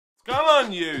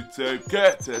on YouTube?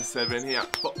 Curtis7 here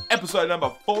for episode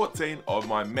number 14 of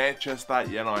my Manchester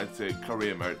United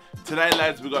career mode. Today,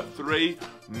 lads, we've got three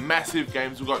massive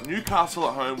games. We've got Newcastle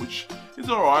at home, which is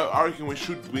alright. I reckon we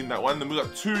should win that one. Then we've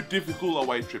got two difficult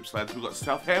away trips, lads. We've got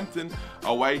Southampton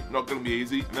away, not going to be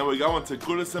easy. And then we're going to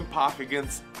Goodison Park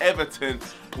against Everton,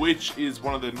 which is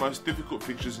one of the most difficult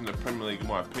fixtures in the Premier League, in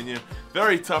my opinion.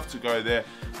 Very tough to go there.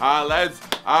 Lads,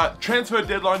 transfer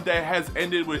deadline day has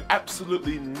ended with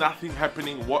absolutely nothing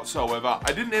happening whatsoever.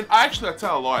 I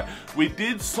tell a lie. We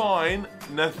did sign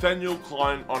Nathaniel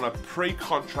Klein on a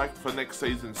pre-contract for next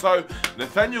season. So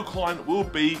Nathaniel Klein will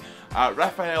be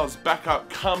Raphael's backup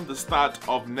come the start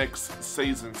of next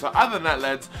season. So other than that,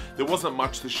 lads, there wasn't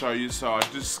much to show you, so I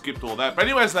just skipped all that. But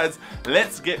anyways, lads,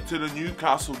 let's get to the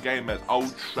Newcastle game at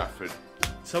Old Trafford.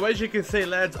 So as you can see,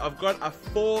 lads, I've got a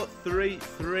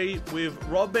 4-3-3 with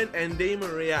Robben and Di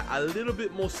Maria a little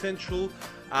bit more central,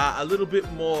 a little bit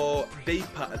more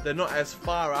deeper. They're not as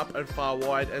far up and far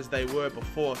wide as they were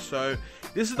before. So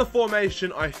this is the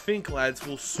formation I think, lads,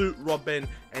 will suit Robben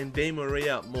and Di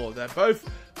Maria more. They're both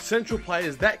central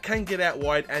players that can get out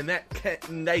wide and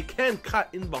they can cut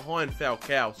in behind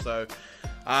Falcao. So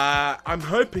I'm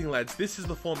hoping, lads, this is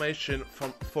the formation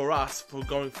for us for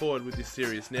going forward with this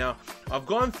series. Now, I've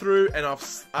gone through and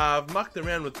I've mucked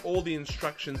around with all the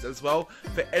instructions as well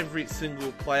for every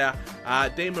single player.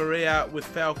 Di Maria with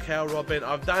Falcao, Robben.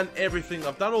 I've done everything.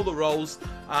 I've done all the roles.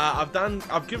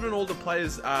 I've given all the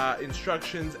players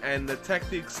instructions and the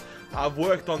tactics. I've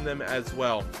worked on them as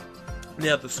well.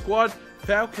 Now, the squad.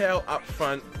 Falcao up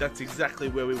front, that's exactly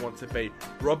where we want to be.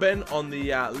 Robben on the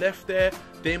left there,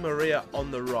 Di Maria on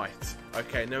the right.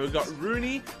 Okay, now we've got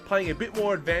Rooney playing a bit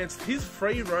more advanced. He's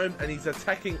free roam and he's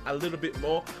attacking a little bit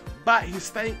more, but he's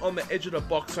staying on the edge of the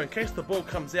box, so in case the ball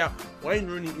comes out, Wayne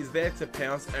Rooney is there to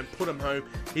pounce and put him home.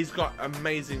 He's got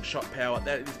amazing shot power.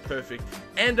 That is perfect.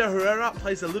 Ander Herrera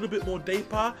plays a little bit more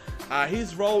deeper.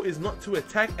 His role is not to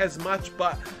attack as much,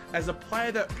 but as a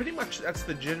player that pretty much that's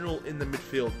the general in the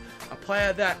midfield. A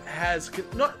player that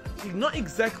can not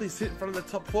exactly sit in front of the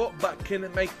top four, but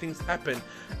can make things happen.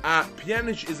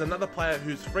 Pjanic is another player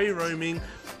who's free roaming.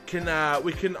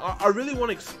 I really want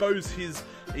to expose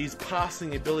his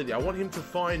passing ability. I want him to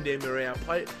find Di Maria,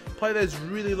 play those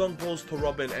really long balls to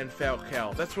Robben and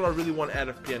Falcao. That's what I really want out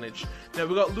of Pjanic. Now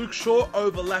we've got Luke Shaw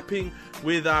overlapping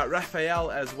with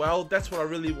Raphael as well. That's what I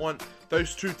really want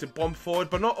those two to bomb forward,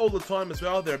 but not all the time as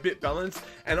well. They're a bit balanced.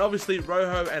 And obviously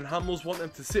Rojo and Hummels want them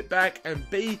to sit back and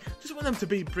just want them to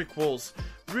be brick walls.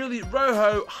 Really,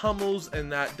 Rojo, Hummels,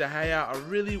 and De Gea,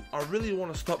 I really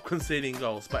want to stop conceding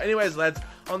goals. But anyways, lads,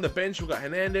 on the bench, we've got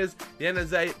Hernandez,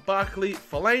 Januzaj, Barkley,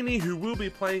 Fellaini, who will be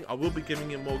playing. I will be giving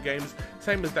him more games.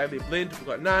 Same as David Blind. We've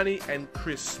got Nani and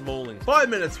Chris Smalling. 5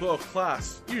 minutes world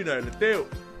class. You know the deal.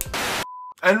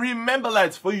 And remember,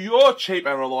 lads, for your cheap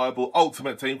and reliable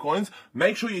Ultimate Team coins,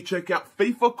 make sure you check out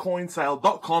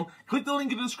FIFAcoinsale.com, click the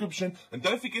link in the description, and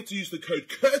don't forget to use the code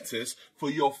CURTIS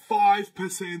for your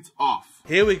 5% off.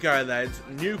 Here we go, lads.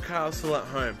 Newcastle at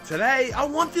home. Today, I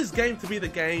want this game to be the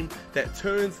game that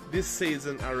turns this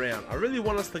season around. I really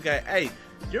want us to go, hey, do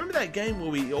you remember that game where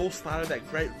we all started that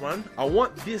great run? I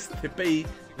want this to be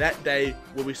that day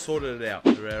where we sorted it out.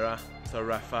 Herrera to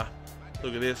Rafa.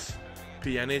 Look at this.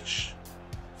 Pjanic.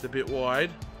 A bit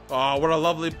wide. Oh, what a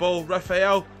lovely ball.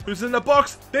 Raphael, who's in the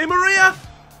box. Di Maria.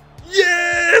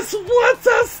 Yes! What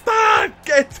a start!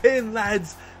 Get in,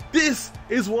 lads. This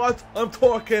is what I'm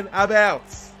talking about.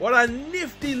 What a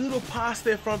nifty little pass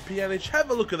there from Pjanic.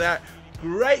 Have a look at that.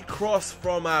 Great cross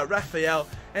from Raphael.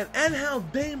 And Angel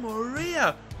Di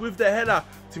Maria with the header.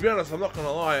 To be honest, I'm not going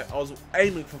to lie. I was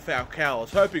aiming for Falcao. I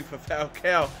was hoping for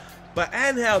Falcao. But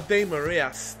Angel Di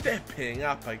Maria stepping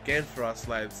up again for us,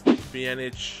 lads.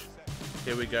 Pjanic.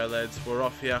 Here we go, lads. We're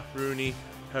off here. Rooney,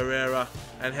 Herrera,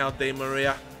 Angel Di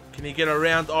Maria. Can he get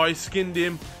around? Oh, he skinned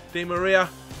him. Di Maria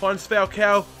finds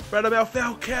Falcao. Radamel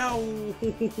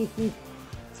Falcao.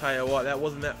 Tell you what, that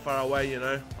wasn't that far away, you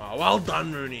know. Oh, well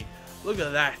done, Rooney. Look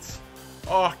at that.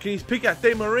 Oh, can he pick out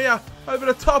Di Maria over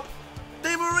the top?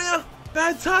 Di Maria.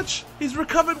 Bad touch. He's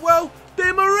recovered well. Di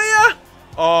Maria.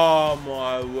 Oh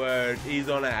my word, he's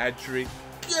on a hat-trick.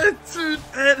 Get to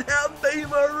Angel Di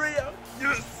Maria.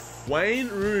 Yes! Wayne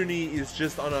Rooney is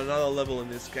just on another level in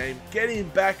this game. Getting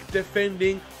back,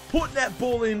 defending, putting that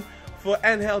ball in for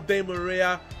Angel Di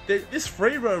Maria. This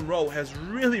free roam role has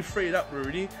really freed up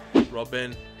Rooney.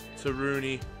 Robben to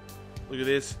Rooney. Look at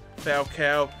this.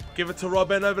 Falcao. Give it to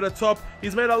Robben over the top.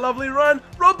 He's made a lovely run.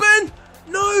 Robben!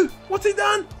 No! What's he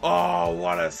done? Oh,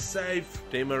 what a save.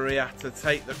 Di Maria to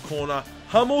take the corner.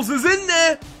 Hummels is in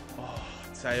there. Oh,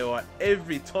 tell you what,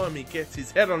 every time he gets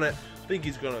his head on it, I think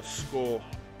he's going to score.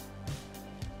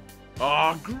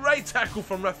 Oh, great tackle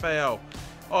from Raphael.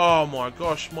 Oh my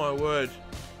gosh, my word.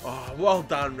 Oh, well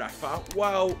done, Rafa.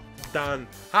 Well done.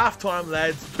 Half-time,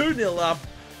 lads. 2-0 up.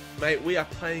 Mate, we are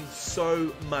playing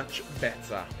so much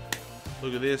better.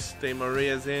 Look at this. Di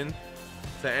Maria's in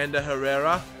to Ander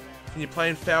Herrera. Can you play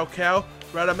in Falcao?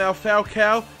 Radamel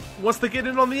Falcao wants to get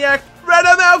in on the act.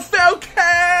 Radamel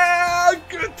Falcao!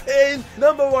 Good pin.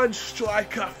 #1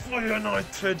 striker for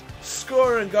United.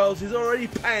 Scoring goals. He's already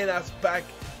paying us back.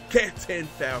 Get in,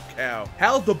 Falcao.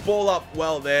 Held the ball up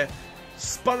well there.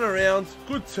 Spun around.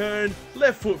 Good turn.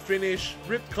 Left foot finish.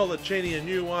 Ripped Colaccini a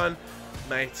new one.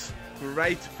 Mate,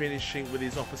 great finishing with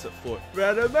his opposite foot.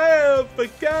 Radamel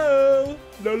Falcao.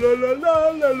 La la la la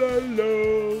la la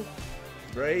la.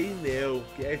 3-0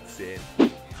 gets in.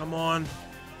 Come on.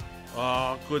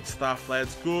 Oh, good stuff,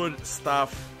 lads. Good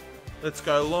stuff. Let's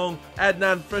go long.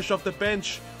 Adnan, fresh off the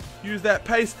bench. Use that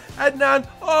pace. Adnan.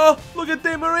 Oh, look at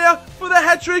Di Maria for the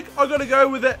hat-trick. I got to go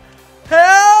with it.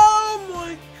 Oh,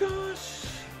 my gosh.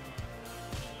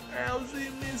 How's he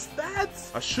missed that?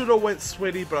 I should have went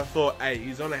sweaty, but I thought, hey,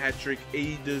 he's on a hat-trick.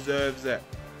 He deserves it.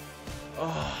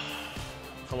 Oh,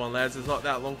 come on, lads. There's not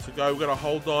that long to go. We've got to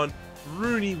hold on.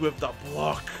 Rooney with the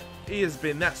block. He has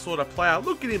been that sort of player.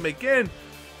 Look at him again.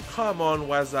 Come on,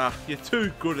 Wazza. You're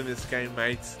too good in this game,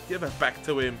 mate. Give it back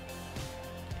to him.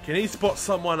 Can he spot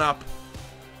someone up?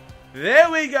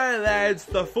 There we go, lads.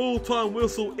 The full-time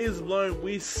whistle is blown.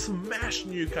 We smashed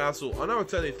Newcastle. I know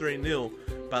it's only 3-0,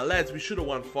 but lads, we should have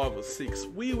won 5 or 6.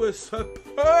 We were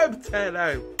superb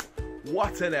today.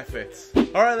 What an effort.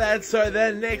 Alright, lads, so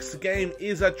their next game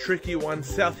is a tricky one.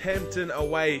 Southampton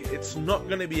away. It's not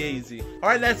going to be easy.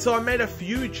 Alright, lads, so I made a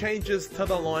few changes to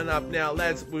the lineup. Now,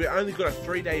 lads, we've only got a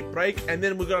 3-day break, and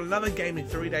then we've got another game in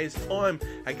 3 days' time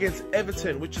against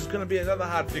Everton, which is going to be another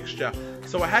hard fixture.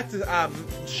 So I had to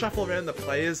shuffle around the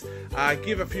players,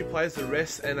 give a few players a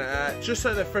rest, and just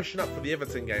so they freshen up for the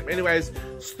Everton game. Anyways,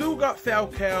 still got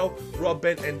Falcao,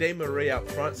 Robben, and Di Maria up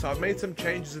front, so I've made some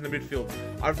changes in the midfield.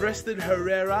 I've rested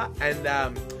Herrera and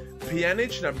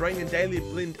Pjanic, and I'm bringing Daley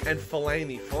Blind and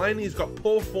Fellaini. Fellaini's got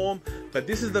poor form, but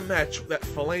this is the match that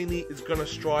Fellaini is going to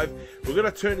strive. We're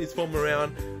going to turn his form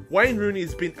around. Wayne Rooney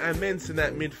has been immense in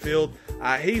that midfield.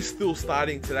 He's still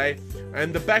starting today.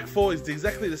 And the back four is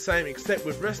exactly the same, except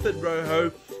we've rested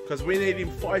Rojo because we need him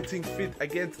fighting fit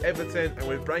against Everton, and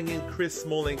we're bringing Chris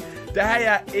Smalling. De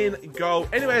Gea in goal.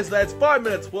 Anyways, lads, 5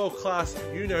 minutes, world class.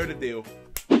 You know the deal.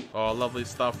 Oh, lovely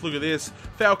stuff. Look at this.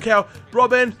 Falcao.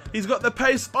 Robben. He's got the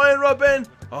pace. Iron Robben.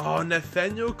 Oh,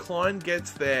 Nathaniel Klein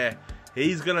gets there.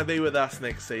 He's going to be with us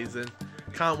next season.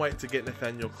 Can't wait to get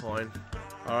Nathaniel Klein.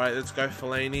 Alright, let's go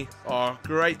Fellaini. Oh,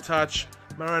 great touch.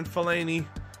 Maran Fellaini.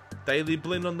 Daley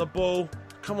Blind on the ball.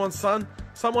 Come on, son.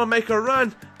 Someone make a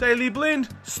run. Daley Blind.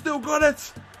 Still got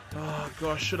it. Oh,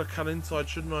 gosh. Should have cut inside,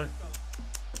 shouldn't I?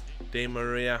 Di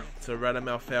Maria to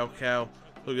Radamel Falcao.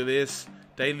 Look at this.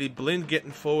 Daley Blind getting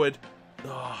forward.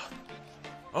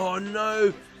 Oh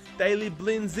no! Daley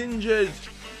Blind's injured.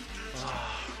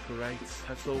 Oh, great.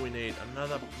 That's all we need.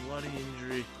 Another bloody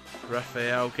injury.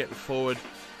 Raphael getting forward.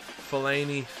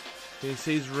 Fellaini. He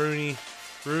sees Rooney.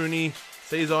 Rooney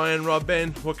sees Iron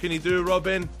Robben. What can he do?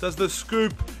 Robben does the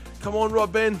scoop. Come on,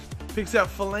 Robben. Picks out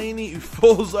Fellaini, who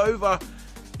falls over.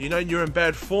 You know you're in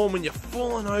bad form when you're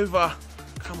falling over.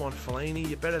 Come on, Fellaini.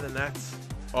 You're better than that.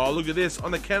 Oh, look at this.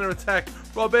 On the counter-attack.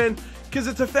 Robben gives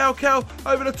it to Falcao.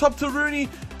 Over the top to Rooney.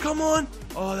 Come on.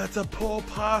 Oh, that's a poor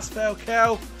pass,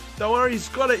 Falcao. Don't worry, he's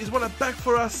got it. He's won it back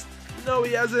for us. No,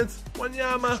 he hasn't.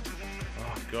 Wanyama.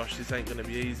 Oh, gosh, this ain't going to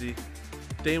be easy.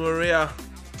 Di Maria.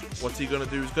 What's he going to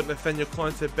do? He's got Nathaniel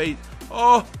Klein to beat.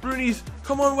 Oh, Rooney's.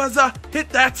 Come on, Wazza. Hit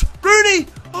that. Rooney.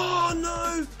 Oh,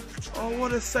 no. Oh,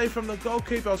 what a save from the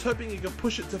goalkeeper. I was hoping he could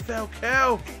push it to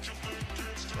Falcao.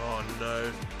 Oh,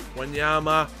 no.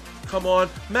 Wanyama, come on,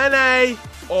 Mane!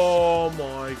 Oh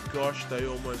my gosh, they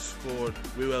almost scored.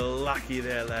 We were lucky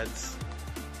there, lads.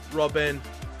 Robben,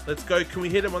 let's go. Can we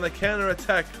hit him on the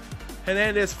counter-attack?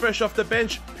 Hernandez, fresh off the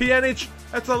bench. Pjanic,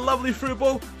 that's a lovely through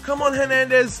ball. Come on,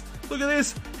 Hernandez. Look at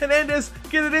this. Hernandez,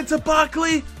 get it into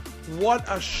Barkley. What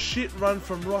a shit run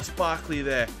from Ross Barkley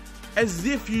there. As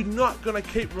if you're not going to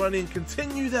keep running.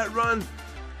 Continue that run.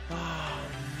 Oh,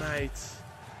 mate.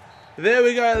 There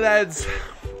we go, lads.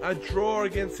 A draw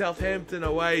against Southampton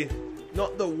away.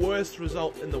 Not the worst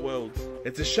result in the world.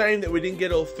 It's a shame that we didn't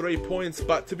get all 3 points,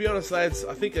 but to be honest, lads,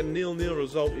 I think a 0-0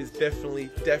 result is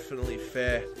definitely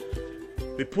fair.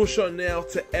 We push on now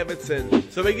to Everton.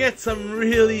 So we get some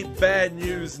really bad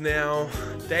news now.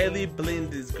 Daley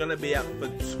Blind is going to be out for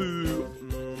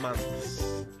 2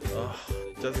 months. Oh,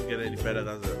 doesn't get any better,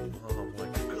 does it? Oh my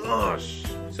gosh.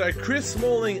 So Chris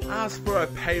Smalling asked for a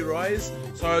pay rise,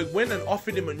 so I went and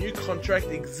offered him a new contract,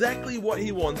 exactly what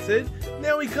he wanted.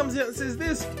 Now he comes out and says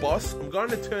this, boss, I'm going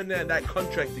to turn down that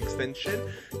contract extension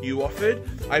you offered.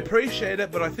 I appreciate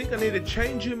it, but I think I need a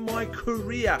change in my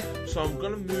career, so I'm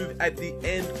going to move at the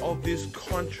end of this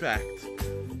contract.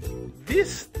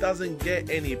 This doesn't get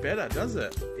any better, does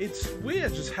it? We're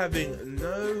just having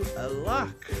no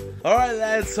luck. Alright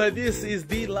lads, so this is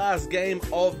the last game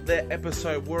of the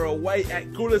episode. We're away at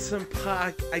Goodison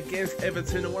Park against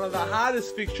Everton, one of the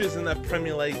hardest fixtures in the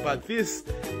Premier League, but this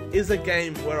is a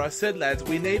game where I said, lads,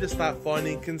 we need to start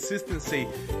finding consistency.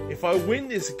 If I win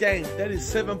this game, that is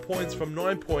 7 points from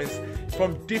 9 points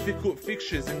from difficult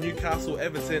fixtures in Newcastle,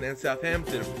 Everton and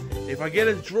Southampton. If I get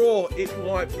a draw,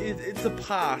 it's a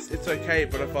pass, it's okay,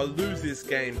 but if I lose this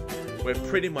game, we're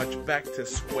pretty much back to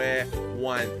square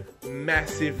one.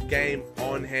 Massive game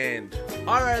on hand.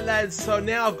 Alright lads, so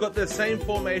now I've got the same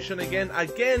formation again,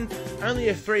 only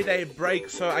a 3-day break,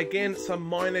 so again, some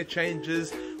minor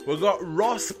changes. We've got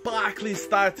Ross Barkley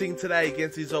starting today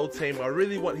against his old team. I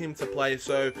really want him to play,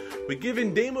 so we're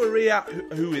giving Di Maria,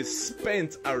 who is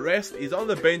spent, a rest. He's on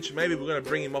the bench. Maybe we're going to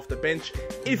bring him off the bench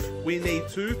if we need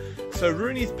to. So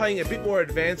Rooney's playing a bit more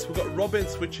advanced. We've got Robin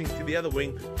switching to the other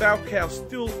wing. Falcao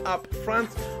still up front.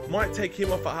 Might take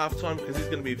him off at halftime because he's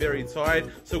going to be very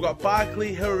tired. So we've got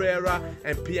Barkley, Herrera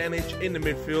and Pjanic in the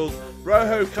midfield.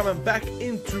 Rojo coming back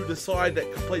into the side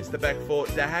that completes the back four.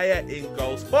 De Gea in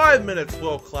goals. 5 minutes,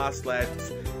 world class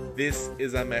lads. This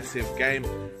is a massive game.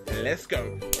 Let's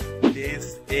go.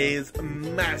 This is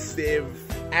massive.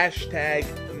 Hashtag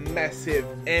massive.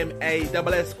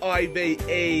 MASSIVE.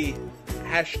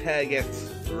 Hashtag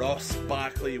it. Ross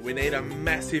Barkley, we need a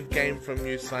massive game from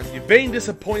you, son. You've been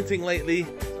disappointing lately.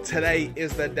 Today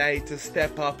is the day to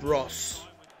step up, Ross.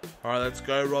 Alright, let's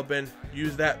go, Robin.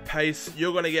 Use that pace.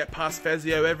 You're going to get past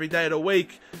Fazio every day of the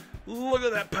week. Look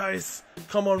at that pace.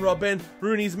 Come on, Robin.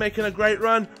 Rooney's making a great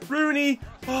run. Rooney.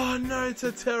 Oh, no, it's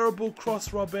a terrible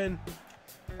cross, Robin.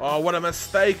 Oh, what a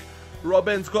mistake.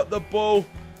 Robin's got the ball.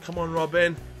 Come on,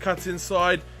 Robin. Cuts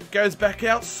inside. Goes back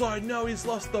outside. No, he's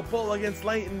lost the ball against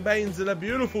Leighton Baines in a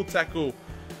beautiful tackle.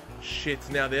 Shit,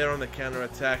 now they're on the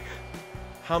counter-attack.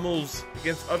 Hummels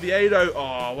against Oviedo.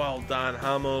 Oh, well done,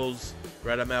 Hummels.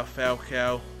 Radamel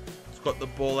Falcao. He's got the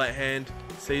ball at hand.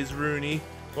 Sees Rooney.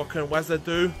 What can Wazza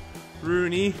do?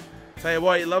 Rooney. Tell you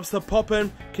what, he loves to pop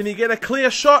him. Can he get a clear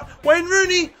shot? Wayne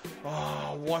Rooney.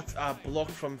 Oh, what a block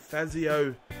from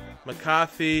Fazio.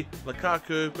 McCarthy.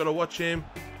 Lukaku. Got to watch him.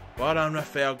 Well done,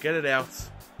 Rafael. Get it out.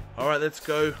 Alright, let's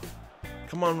go.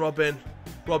 Come on, Robin.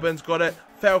 Robin's got it.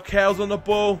 Falcao's on the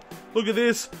ball. Look at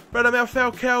this. Radamel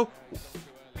Falcao.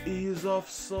 He's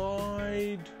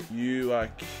offside. You are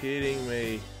kidding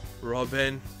me.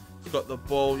 Robin. He's got the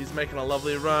ball. He's making a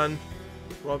lovely run.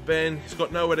 Robin. He's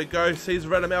got nowhere to go. Sees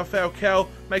Radamel Falcao.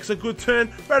 Makes a good turn.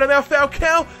 Radamel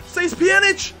Falcao. Sees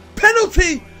Pjanic.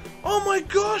 Penalty. Oh my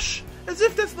gosh. As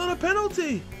if that's not a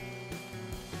penalty.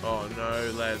 Oh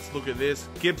no, lads, look at this.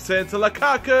 Gibson to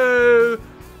Lukaku!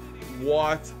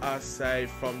 What a save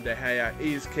from De Gea.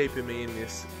 He is keeping me in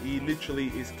this. He literally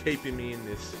is keeping me in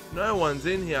this. No one's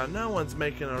in here. No one's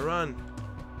making a run.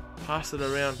 Pass it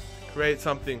around. Create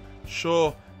something.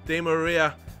 Sure. Di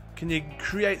Maria, can you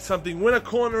create something? Win a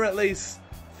corner at least.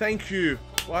 Thank you.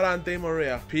 Well done, Di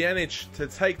Maria. Pjanic to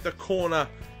take the corner.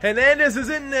 Hernandez is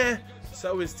in there.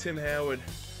 So is Tim Howard.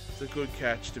 It's a good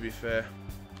catch, to be fair.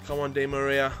 Come on, Di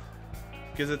Maria.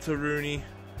 Gives it to Rooney.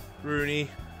 Rooney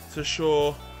to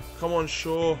Shaw. Come on,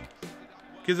 Shaw.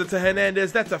 Gives it to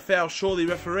Hernandez. That's a foul, surely,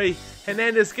 referee.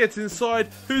 Hernandez gets inside.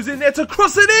 Who's in there to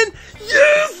cross it in?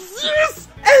 Yes! Yes!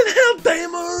 And how Di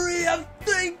Maria,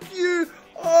 thank you.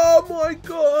 Oh, my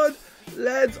God.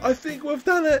 Lads, I think we've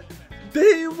done it.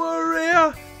 Di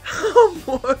Maria. Oh,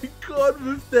 my God,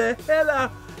 with the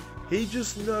header. He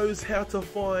just knows how to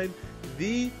find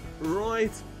the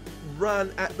right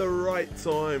run at the right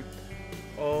time.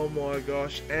 Oh my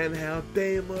gosh, and how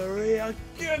Di Maria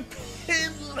gets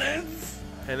him, lads.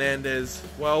 Hernandez,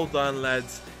 well done,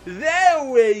 lads. There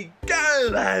we go,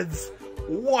 lads.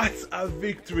 What a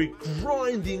victory,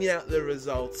 grinding out the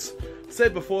results. I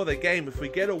said before the game, if we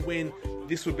get a win,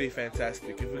 this would be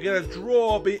fantastic. If we get a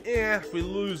draw, if we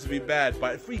lose, it'll be bad.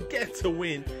 But if we get to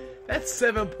win, that's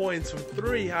 7 points from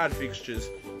 3 hard fixtures.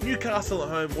 Newcastle at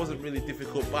home wasn't really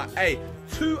difficult, but hey,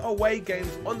 2 away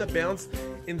games on the bounce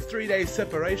in 3 days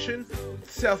separation.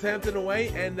 Southampton away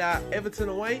and Everton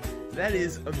away. That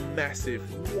is massive.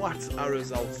 What a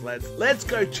results, lads. Let's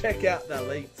go check out the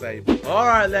league table.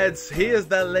 Alright, lads, here's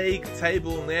the league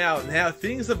table now. Now,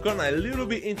 things have gotten a little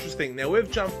bit interesting. Now, we've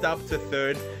jumped up to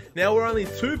 3rd. Now, we're only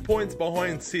 2 points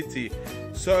behind City.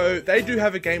 So they do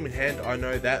have a game in hand, I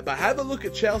know that, but have a look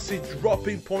at Chelsea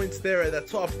dropping points there at the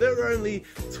top. They're only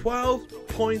 12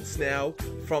 points now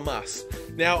from us.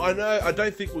 Now, I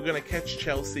don't think we're going to catch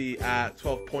Chelsea at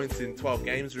 12 points in 12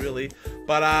 games, really.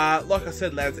 But like I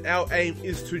said, lads, our aim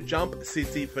is to jump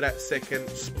City for that second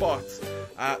spot.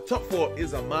 Top 4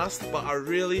 is a must, but I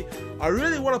really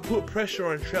want to put pressure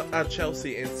on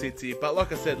Chelsea and City. But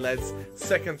like I said, lads,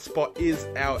 second spot is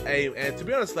our aim. And to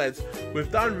be honest, lads,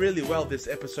 we've done really well this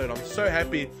episode. I'm so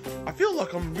happy. I feel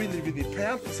like I'm really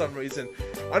proud for some reason.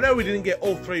 I know we didn't get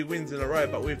all 3 wins in a row,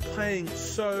 but we're playing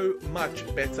so much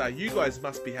better. You guys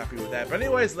must be happy with that. But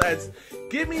anyways, lads,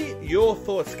 give me your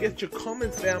thoughts. Get your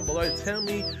comments down below. Tell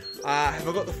me, have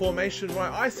I got the formation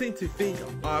right? I seem to think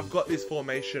I've got this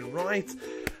formation right.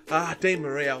 Di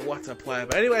Maria, what a player.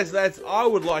 But anyways, lads, I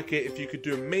would like it if you could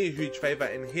do me a huge favor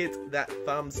and hit that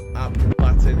thumbs up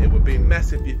button. It would be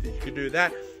massive if you could do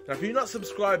that. Now, if you're not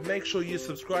subscribed, make sure you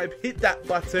subscribe, hit that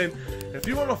button. And if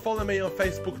you want to follow me on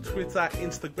Facebook, Twitter,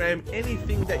 Instagram,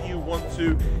 anything that you want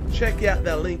to, check out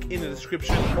that link in the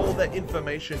description. All that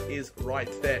information is right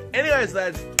there. Anyways,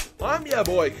 lads, I'm your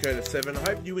boy, Curtis7.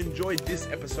 I hope you enjoyed this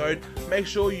episode. Make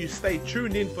sure you stay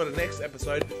tuned in for the next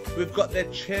episode. We've got the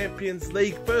Champions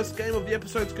League. First game of the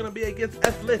episode is going to be against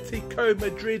Atletico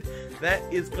Madrid. That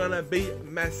is going to be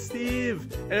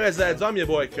massive. Anyways, lads, I'm your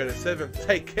boy, Curtis7.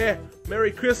 Take care.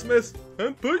 Merry Christmas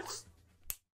and peace.